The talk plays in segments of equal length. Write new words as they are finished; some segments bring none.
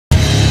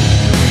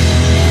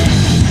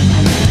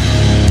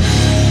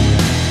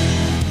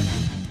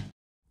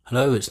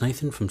Hello, it's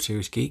Nathan from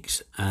Serious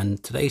Geeks,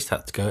 and today's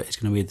Tactica is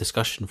going to be a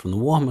discussion from the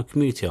Warhammer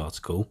community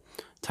article,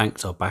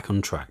 Tanks Are Back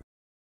on Track.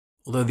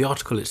 Although the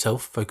article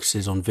itself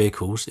focuses on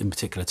vehicles, in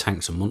particular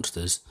tanks and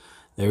monsters,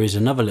 there is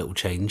another little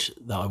change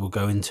that I will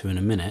go into in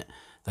a minute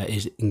that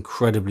is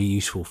incredibly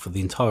useful for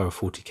the entire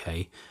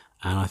 40k,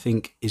 and I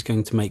think is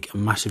going to make a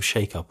massive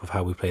shake-up of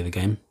how we play the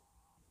game.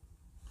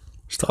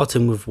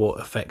 Starting with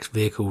what affects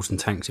vehicles and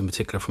tanks in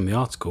particular from the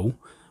article,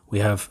 we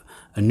have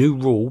a new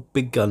rule: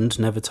 big guns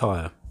never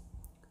tire.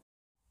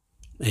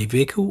 A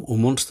vehicle or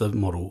monster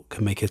model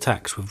can make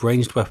attacks with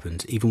ranged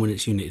weapons even when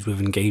its unit is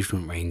within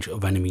engagement range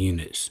of enemy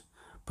units.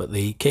 But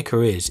the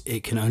kicker is,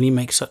 it can only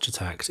make such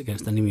attacks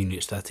against enemy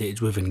units that it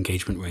is within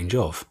engagement range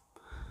of.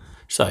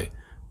 So,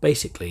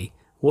 basically,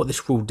 what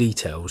this rule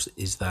details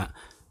is that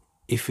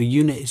if a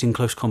unit is in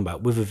close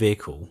combat with a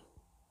vehicle,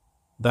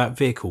 that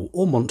vehicle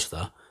or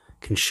monster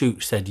can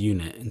shoot said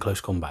unit in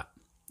close combat.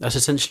 That's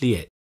essentially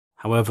it.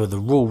 However, the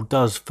rule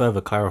does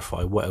further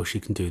clarify what else you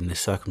can do in this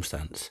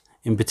circumstance.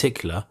 In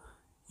particular,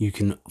 you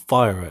can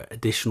fire at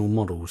additional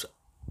models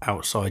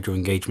outside your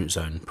engagement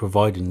zone,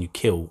 providing you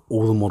kill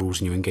all the models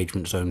in your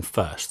engagement zone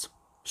first.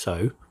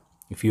 So,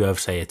 if you have,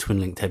 say, a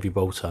twin-linked heavy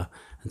bolter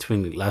and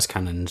twin-linked las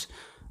cannons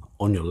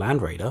on your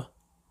Land Raider,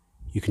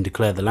 you can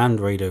declare the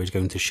Land Raider is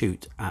going to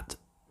shoot at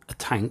a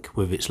tank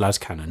with its las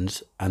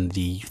cannons and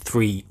the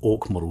 3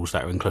 orc models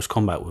that are in close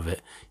combat with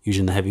it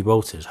using the heavy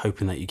bolters,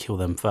 hoping that you kill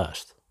them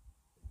first.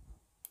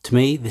 To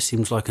me, this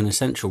seems like an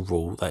essential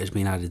rule that has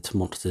been added to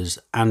monsters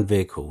and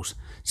vehicles,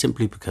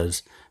 simply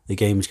because the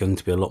game is going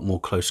to be a lot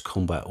more close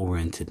combat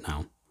oriented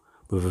now.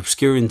 With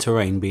obscuring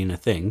terrain being a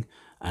thing,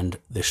 and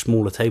the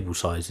smaller table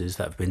sizes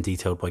that have been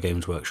detailed by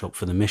Games Workshop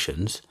for the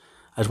missions,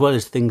 as well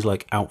as things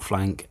like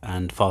outflank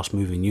and fast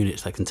moving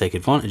units that can take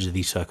advantage of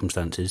these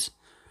circumstances,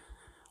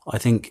 I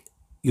think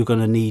you're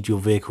going to need your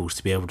vehicles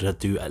to be able to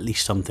do at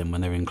least something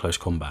when they're in close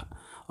combat.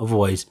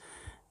 Otherwise,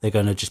 they're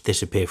going to just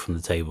disappear from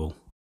the table.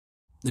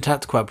 The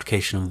tactical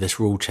application of this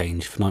rule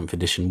change for 9th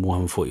edition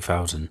Warhammer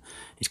 40,000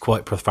 is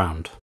quite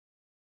profound.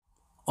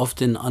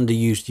 Often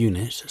underused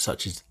units,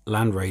 such as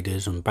Land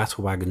Raiders and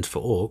Battle Wagons for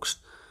Orcs,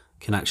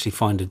 can actually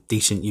find a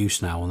decent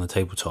use now on the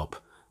tabletop.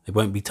 They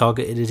won't be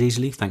targeted as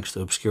easily thanks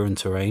to obscuring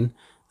terrain,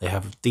 they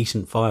have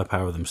decent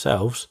firepower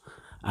themselves,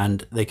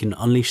 and they can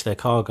unleash their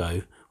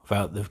cargo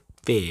without the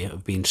fear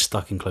of being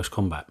stuck in close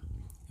combat.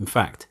 In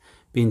fact,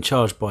 being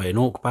charged by an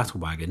Orc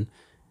Battle Wagon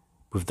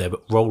with their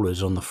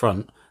rollers on the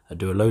front that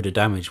do a load of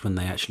damage when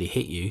they actually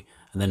hit you,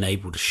 and then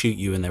able to shoot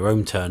you in their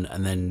own turn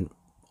and then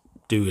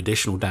do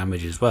additional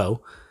damage as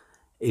well,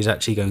 is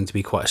actually going to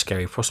be quite a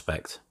scary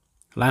prospect.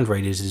 Land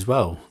Raiders as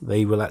well,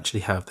 they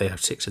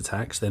have 6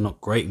 attacks. They're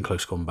not great in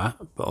close combat,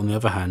 but on the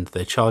other hand,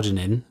 they're charging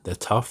in, they're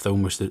tough, they're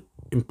almost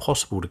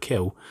impossible to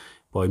kill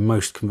by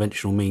most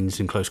conventional means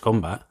in close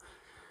combat.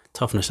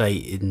 Toughness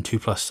 8 in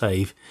 2+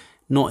 save,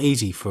 not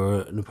easy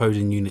for an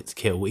opposing unit to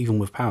kill, even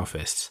with power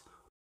fists.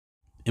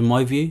 In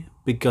my view,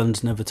 big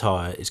guns never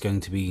tire is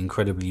going to be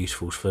incredibly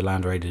useful for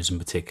Land Raiders in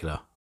particular.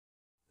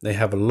 They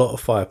have a lot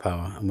of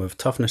firepower, and with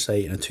toughness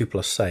 8 and a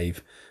 2+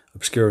 save,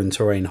 obscuring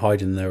terrain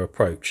hiding their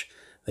approach,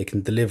 they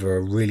can deliver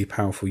a really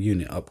powerful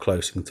unit up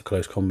close into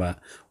close combat,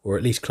 or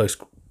at least close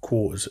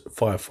quarters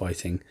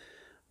firefighting,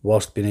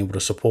 whilst being able to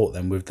support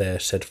them with their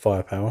said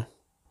firepower.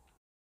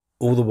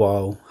 All the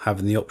while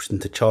having the option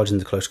to charge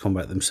into close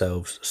combat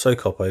themselves,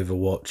 soak up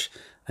Overwatch,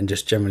 and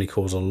just generally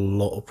cause a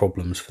lot of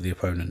problems for the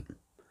opponent.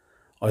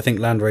 I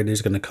think Land Raiders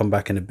are going to come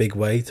back in a big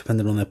way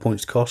depending on their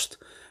points cost,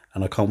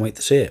 and I can't wait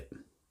to see it.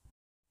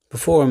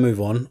 Before I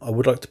move on, I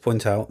would like to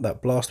point out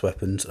that blast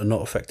weapons are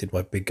not affected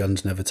by big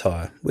guns never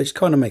tire, which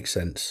kind of makes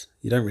sense.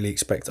 You don't really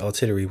expect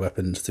artillery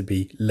weapons to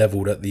be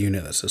levelled at the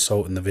unit that's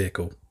assaulting the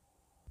vehicle.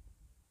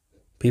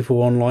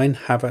 People online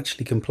have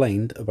actually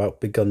complained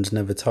about big guns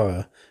never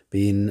tire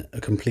being a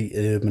complete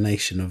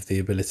elimination of the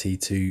ability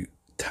to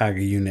tag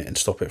a unit and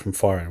stop it from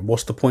firing.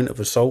 What's the point of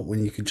assault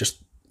when you could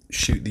just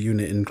shoot the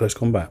unit in close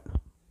combat?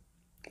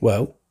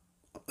 Well,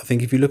 I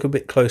think if you look a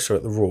bit closer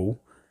at the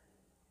rule,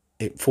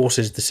 it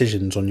forces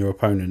decisions on your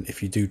opponent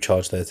if you do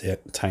charge their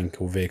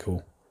tank or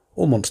vehicle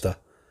or monster.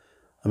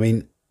 I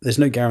mean, there's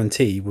no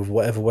guarantee with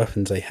whatever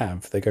weapons they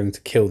have they're going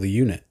to kill the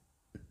unit.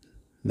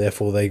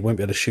 Therefore, they won't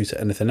be able to shoot at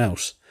anything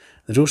else.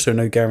 There's also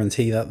no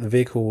guarantee that the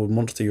vehicle or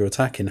monster you're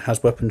attacking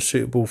has weapons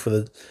suitable for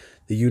the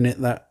unit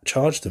that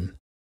charged them.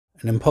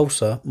 An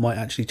Impulsor might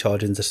actually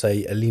charge into,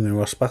 say, a Leman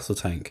Russ battle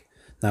tank.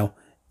 Now,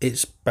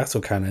 its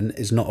battle cannon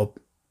is not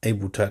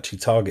able to actually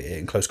target it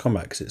in close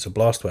combat because it's a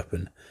blast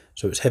weapon,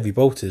 so its heavy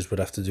bolters would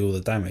have to do all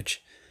the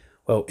damage.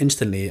 Well,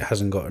 instantly it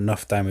hasn't got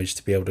enough damage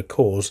to be able to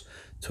cause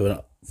to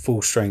a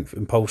full strength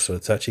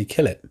Impulsor to actually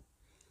kill it.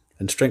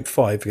 And strength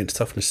 5 against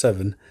toughness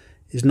 7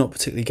 is not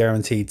particularly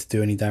guaranteed to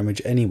do any damage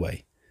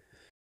anyway.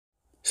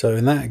 So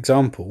in that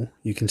example,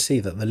 you can see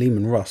that the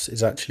Leman Russ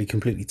is actually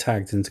completely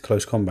tagged into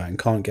close combat and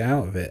can't get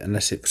out of it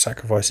unless it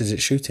sacrifices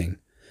its shooting.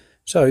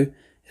 So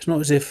it's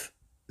not as if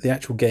the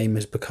actual game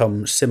has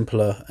become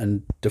simpler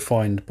and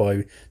defined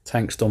by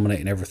tanks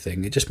dominating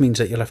everything. It just means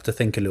that you'll have to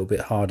think a little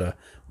bit harder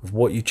with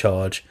what you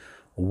charge,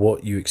 or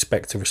what you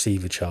expect to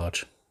receive a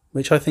charge,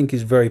 which I think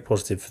is very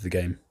positive for the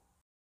game.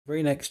 The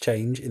very next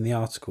change in the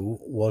article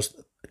was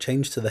a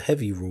change to the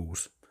heavy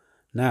rules.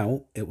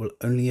 Now it will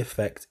only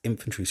affect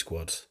infantry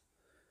squads.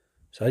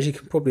 So as you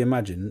can probably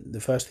imagine, the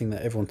first thing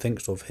that everyone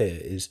thinks of here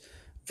is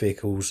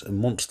vehicles and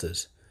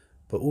monsters,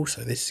 but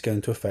also this is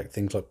going to affect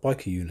things like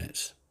biker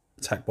units,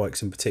 attack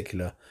bikes in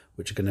particular,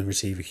 which are going to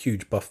receive a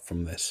huge buff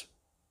from this.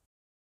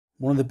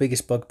 One of the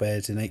biggest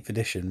bugbears in 8th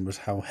edition was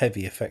how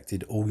heavy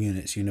affected all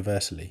units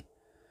universally.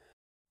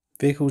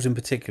 Vehicles in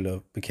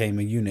particular became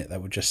a unit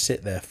that would just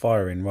sit there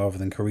firing rather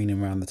than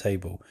careening around the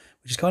table,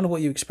 which is kind of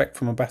what you expect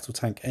from a battle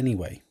tank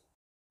anyway.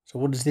 So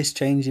what does this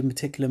change in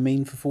particular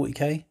mean for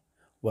 40k?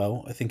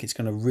 Well, I think it's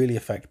going to really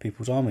affect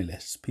people's army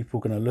lists. People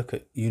are going to look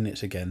at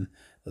units again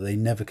that they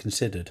never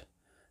considered,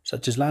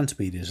 such as land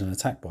speeders and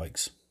attack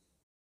bikes.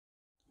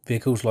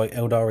 Vehicles like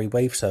Eldari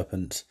Wave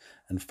Serpents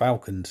and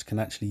Falcons can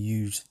actually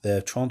use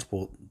their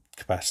transport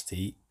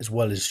capacity as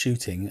well as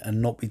shooting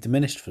and not be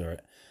diminished for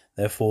it.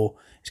 Therefore,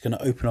 it's going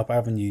to open up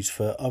avenues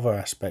for other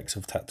aspects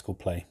of tactical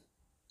play.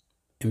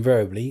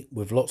 Invariably,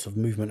 with lots of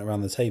movement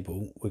around the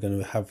table, we're going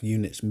to have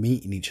units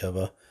meeting each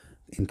other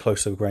in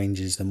closer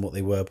ranges than what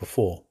they were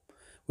before,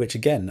 which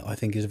again I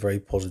think is a very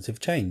positive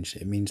change.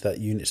 It means that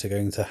units are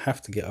going to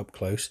have to get up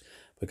close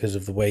because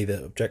of the way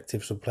that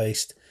objectives are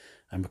placed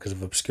and because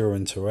of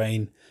obscuring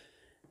terrain.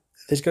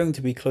 There's going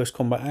to be close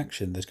combat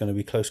action, there's going to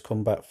be close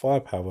combat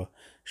firepower,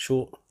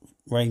 short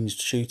ranged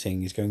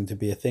shooting is going to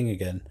be a thing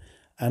again,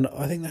 and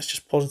I think that's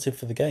just positive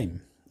for the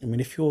game. I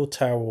mean, if your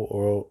Tau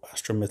or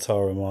Astra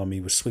Militarum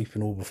army was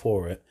sweeping all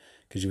before it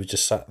because you were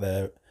just sat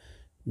there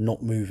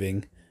not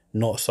moving,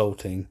 not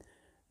assaulting,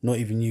 not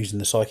even using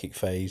the psychic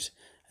phase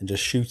and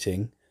just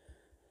shooting,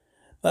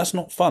 that's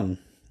not fun.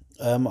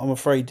 I'm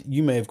afraid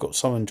you may have got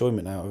some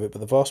enjoyment out of it, but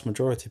the vast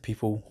majority of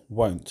people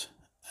won't.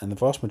 And the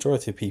vast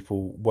majority of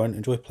people won't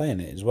enjoy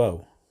playing it as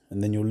well.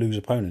 And then you'll lose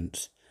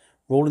opponents.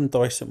 Rolling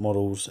dice at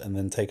models and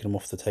then taking them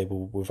off the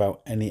table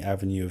without any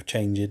avenue of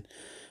changing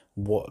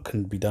what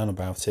can be done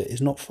about it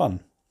is not fun.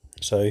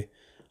 So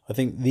I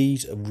think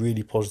these are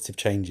really positive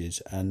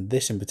changes, and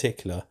this in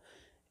particular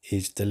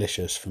is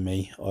delicious for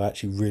me. I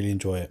actually really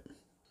enjoy it.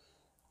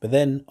 But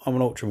then I'm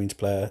an Ultramarines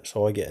player,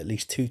 so I get at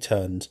least 2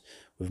 turns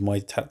with my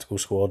tactical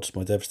squads,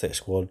 my Devastator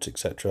squads,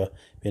 etc.,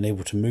 being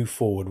able to move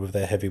forward with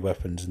their heavy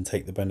weapons and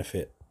take the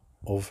benefit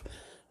of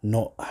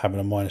not having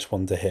a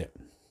 -1 to hit.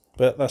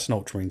 But that's an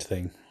Ultramarines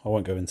thing, I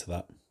won't go into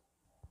that.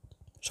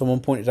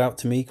 Someone pointed out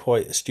to me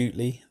quite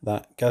astutely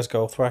that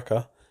Ghazghkull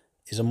Thraka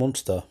is a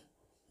monster,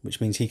 which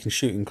means he can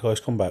shoot in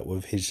close combat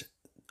with his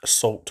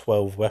Assault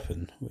 12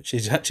 weapon, which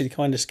is actually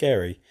kind of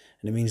scary,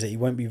 and it means that he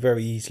won't be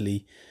very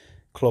easily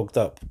clogged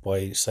up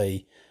by,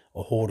 say,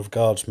 a horde of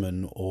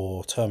guardsmen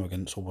or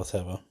termagants or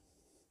whatever.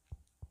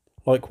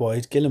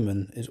 Likewise,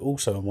 Guilliman is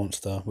also a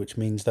monster, which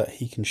means that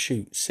he can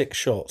shoot 6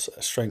 shots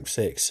at strength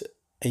 6,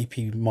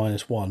 AP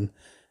 -1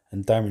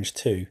 and damage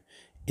 2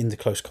 into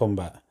close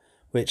combat,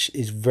 which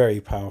is very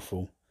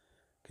powerful,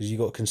 because you've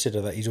got to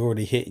consider that he's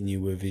already hitting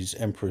you with his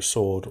Emperor's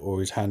Sword or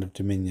his Hand of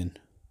Dominion.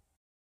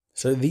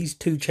 So these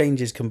 2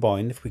 changes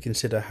combined, if we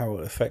consider how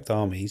it affect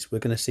armies, we're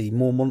going to see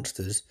more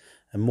monsters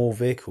and more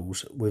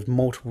vehicles with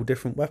multiple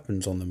different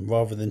weapons on them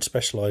rather than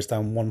specialised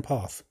down one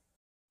path.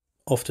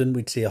 Often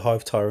we'd see a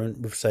Hive Tyrant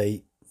with,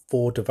 say,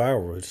 4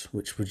 Devourers,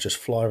 which would just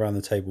fly around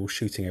the table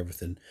shooting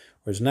everything,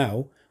 whereas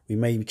now we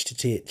may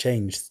see it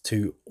changed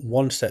to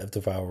 1 set of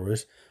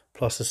Devourers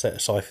plus a set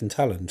of Siphon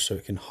Talons, so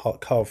it can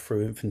carve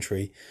through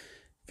infantry,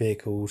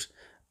 vehicles,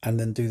 and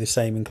then do the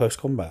same in close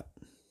combat,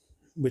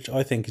 which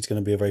I think is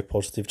going to be a very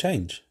positive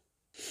change.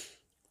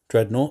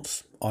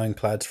 Dreadnoughts,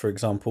 Ironclads for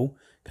example,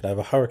 could have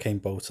a Hurricane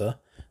Bolter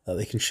that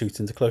they can shoot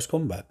into close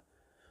combat.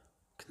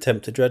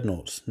 Contemptor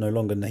Dreadnoughts no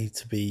longer need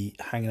to be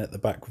hanging at the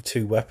back with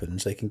 2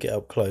 weapons, they can get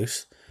up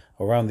close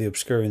around the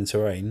obscuring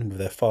terrain with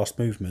their fast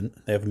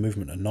movement. They have a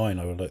movement of 9,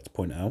 I would like to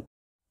point out.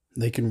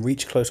 They can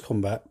reach close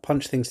combat,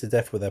 punch things to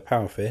death with their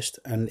Power Fist,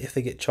 and if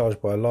they get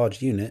charged by a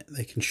large unit,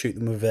 they can shoot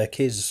them with their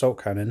Kyr's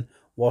Assault Cannon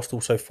whilst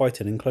also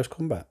fighting in close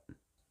combat.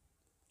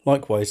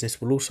 Likewise,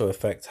 this will also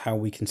affect how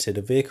we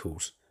consider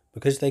vehicles.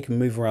 Because they can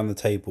move around the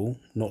table,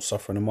 not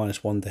suffering a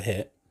 -1 to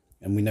hit,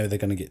 and we know they're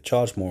going to get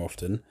charged more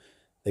often,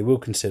 they will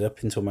consider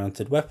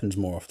pintle-mounted weapons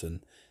more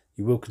often.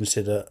 You will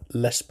consider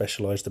less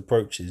specialised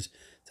approaches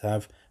to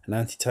have an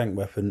anti-tank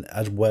weapon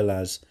as well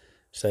as,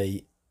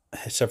 say,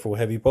 several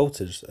heavy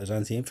bolters as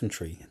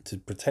anti-infantry to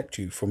protect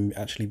you from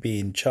actually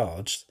being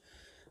charged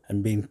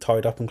and being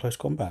tied up in close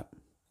combat.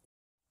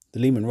 The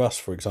Leman Russ,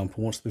 for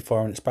example, wants to be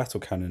firing its battle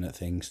cannon at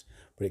things,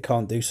 but it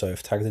can't do so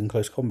if tagged in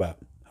close combat.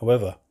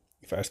 However,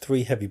 if it has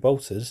 3 heavy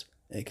bolters,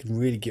 it can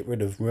really get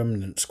rid of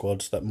remnant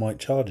squads that might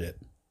charge it.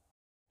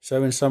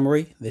 So in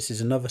summary, this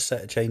is another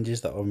set of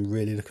changes that I'm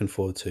really looking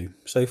forward to.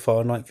 So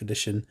far, 9th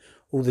edition,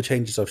 all the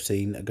changes I've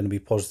seen are going to be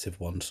positive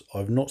ones.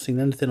 I've not seen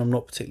anything I'm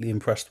not particularly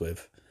impressed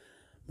with.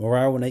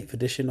 Morale in 8th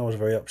edition I was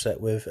very upset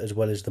with, as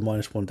well as the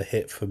 -1 to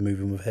hit for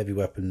moving with heavy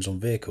weapons on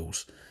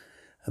vehicles.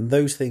 And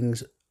those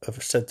things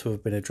are said to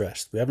have been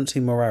addressed. We haven't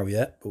seen morale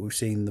yet, but we've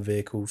seen the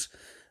vehicles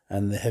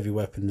and the heavy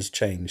weapons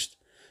changed.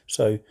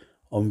 So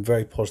I'm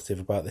very positive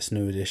about this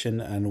new edition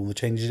and all the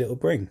changes it will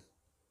bring.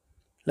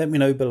 Let me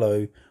know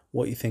below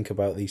what you think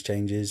about these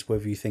changes,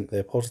 whether you think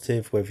they're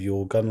positive, whether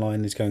your gun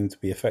line is going to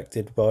be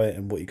affected by it,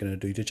 and what you're going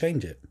to do to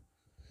change it.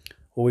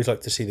 Always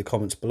like to see the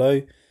comments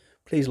below.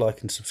 Please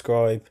like and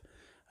subscribe,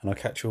 and I'll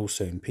catch you all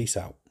soon. Peace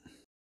out.